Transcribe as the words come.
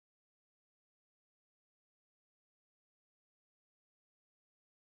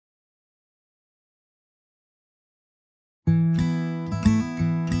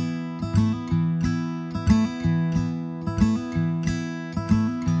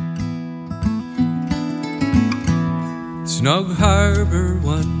Snug harbor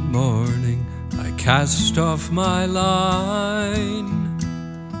one morning, I cast off my line.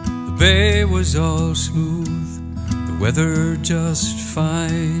 The bay was all smooth, the weather just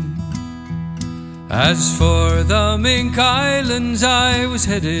fine. As for the Mink Islands, I was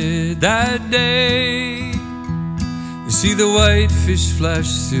headed that day. You see the whitefish flash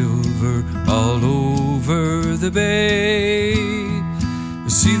silver all over the bay. You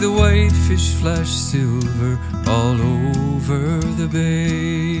see the whitefish flash silver all over the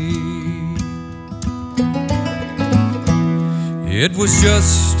bay. It was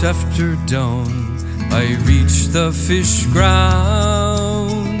just after dawn, I reached the fish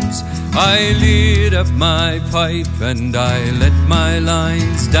grounds. I lit up my pipe and I let my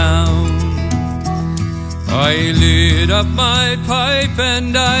lines down. I lit up my pipe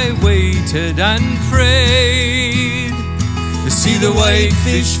and I waited and prayed to see the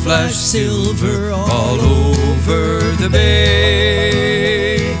whitefish flash silver all over the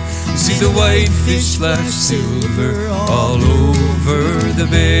bay. See the whitefish flash silver all over the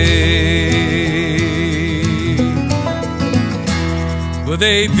bay. Well,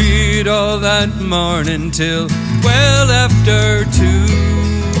 they beat all that morning till well after 2.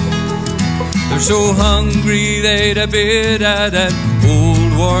 They're so hungry they'd a bit at that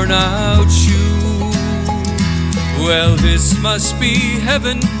old worn-out shoe. Well, this must be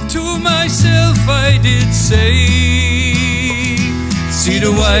heaven, to myself I did say. See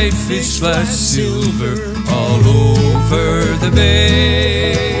the whitefish flash silver all over the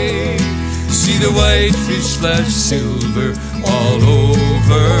bay. See the whitefish flash silver all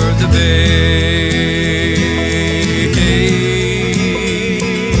over the bay.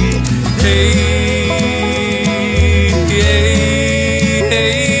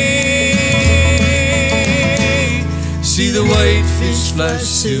 See the whitefish flash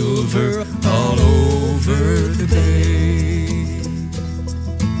silver all over the bay.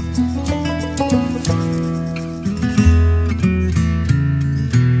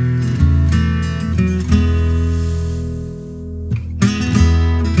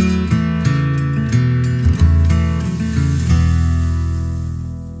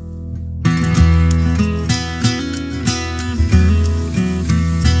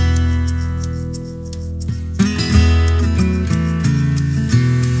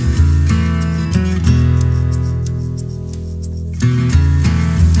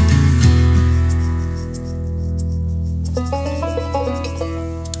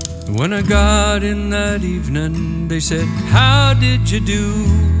 When I got in that evening, they said, how did you do?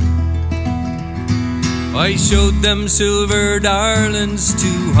 I showed them silver darlings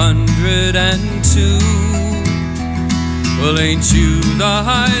 202. Well, ain't you the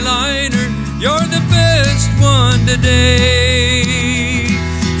highliner? You're the best one today.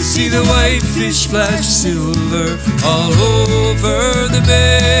 You see the whitefish flash silver all over the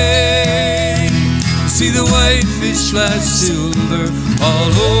bay. You see the whitefish flash silver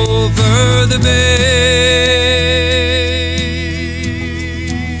all over the bay.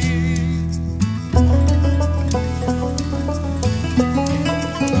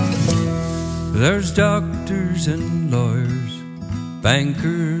 There's doctors and lawyers,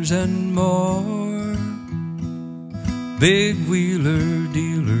 bankers and more, big wheeler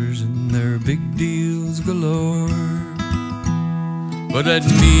dealers and their big deals galore. But let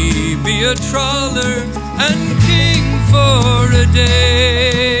me be a trawler and king for a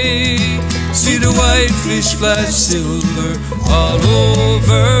day. See the whitefish flash silver all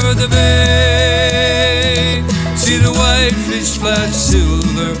over the bay. See the whitefish flash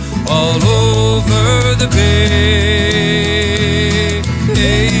silver all over the bay.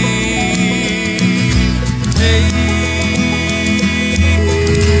 Hey, hey.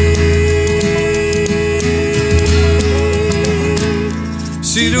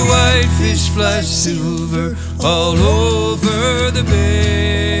 See the whitefish flash silver all over the bay.